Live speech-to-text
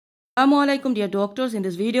Assalamualaikum dear doctors. In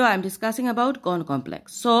this video I am discussing about Ghon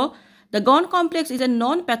complex. So the Ghon complex is a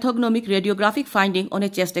non-pathognomic radiographic finding on a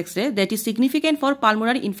chest x-ray that is significant for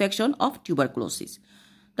pulmonary infection of tuberculosis.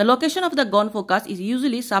 The location of the Ghon focus is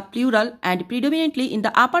usually subpleural and predominantly in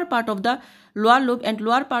the upper part of the lower lobe and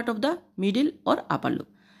lower part of the middle or upper lobe.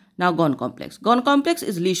 Now Ghon complex. Ghon complex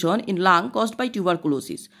is lesion in lung caused by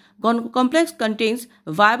tuberculosis. Ghon complex contains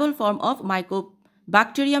viable form of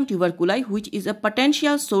Mycobacterium tuberculi, which is a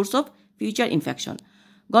potential source of future infection.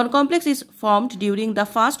 Ghon complex is formed during the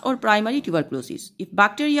first or primary tuberculosis. If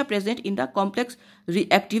bacteria present in the complex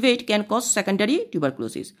reactivate, can cause secondary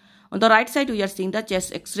tuberculosis. On the right side, we are seeing the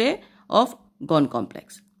chest X-ray of Ghon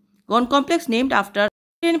complex. Ghon complex named after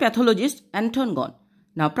Indian pathologist Anton Ghon.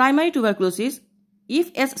 Now, primary tuberculosis,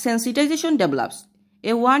 if as sensitization develops,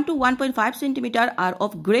 a 1 to 1.5 cm are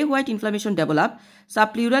of gray-white inflammation develop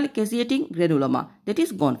subpleural caseating granuloma, that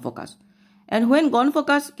is Ghon focus. And when Ghon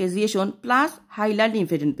focus caseation plus hilar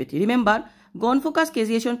lymphadenopathy, remember Ghon focus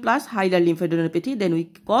caseation plus hilar lymphadenopathy, then we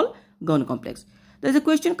call Ghon complex. There is a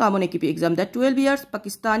question common AQP exam that 12 years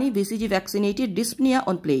Pakistani BCG vaccinated dyspnea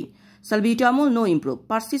on playing. Salbutamol no improve,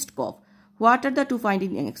 persist cough. What are the two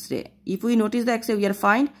findings in X-ray? If we notice the X-ray, we are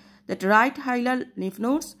find that right hilar lymph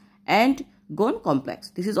nodes and Ghon complex.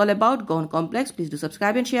 This is all about Ghon complex. Please do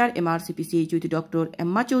subscribe and share. MRCPCH with Dr.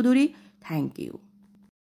 Emma Choudhury. Thank you.